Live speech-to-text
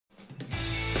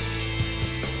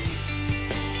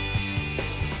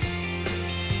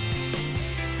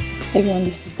Everyone,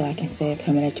 this is Black and Fair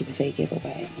coming at you with a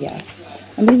giveaway. Yes,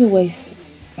 I'm giving away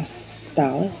a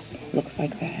stylus. Looks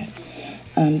like that.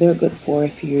 They're good for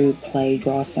if you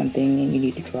draw something and you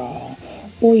need to draw,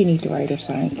 or you need to write or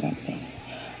sign something.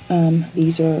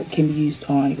 These can be used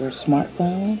on your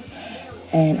smartphone,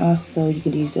 and also you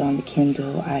can use it on the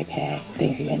Kindle, iPad,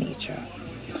 things of that nature.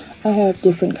 I have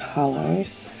different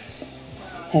colors.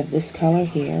 I have this color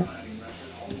here.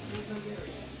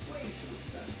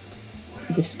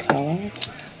 This color.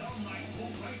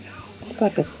 It's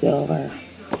like a silver.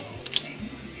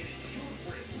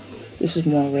 This is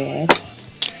more red.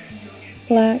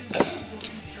 Black.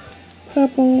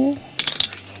 Purple.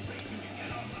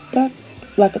 Dark,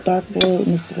 like a dark blue, and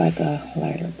this is like a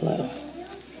lighter blue.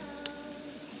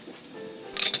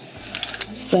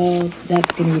 So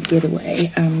that's going to be the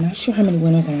giveaway. I'm not sure how many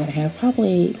winners I'm going to have.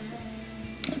 Probably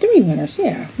 3 winners.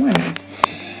 Yeah, why not?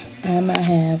 I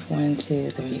have 1, 2,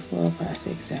 3, 4, 5,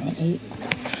 6, 7, 8.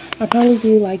 I'll probably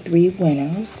do like 3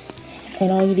 winners.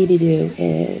 And all you need to do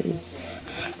is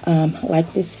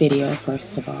like this video,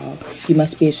 first of all. You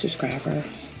must be a subscriber.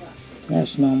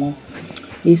 That's normal.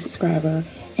 Be a subscriber.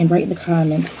 And write in the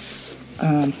comments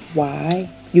why.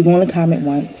 You can only comment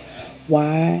once.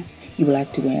 Why you would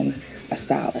like to win a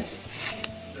stylus.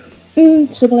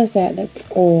 Simple as that. That's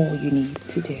all you need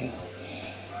to do.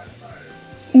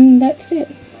 That's it.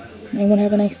 Everyone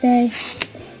have a nice day.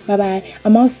 Bye-bye.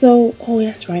 I'm also, oh,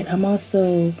 that's right. I'm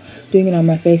also doing it on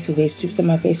my Facebook page. Just on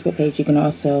my Facebook page, you can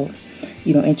also,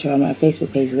 enter on my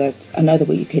Facebook page. That's another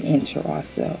way you can enter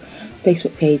also.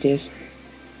 Facebook pages,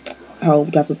 I'll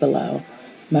drop it below.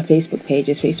 My Facebook page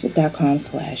is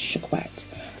facebook.com/Shewquet.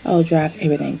 I'll drop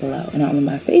everything below. And on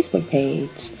my Facebook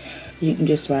page, you can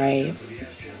just write,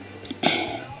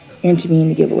 enter me in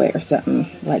the giveaway or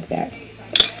something like that.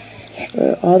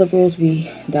 All the rules will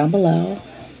be down below.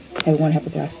 Everyone have a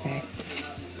blessed day.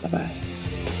 Bye-bye.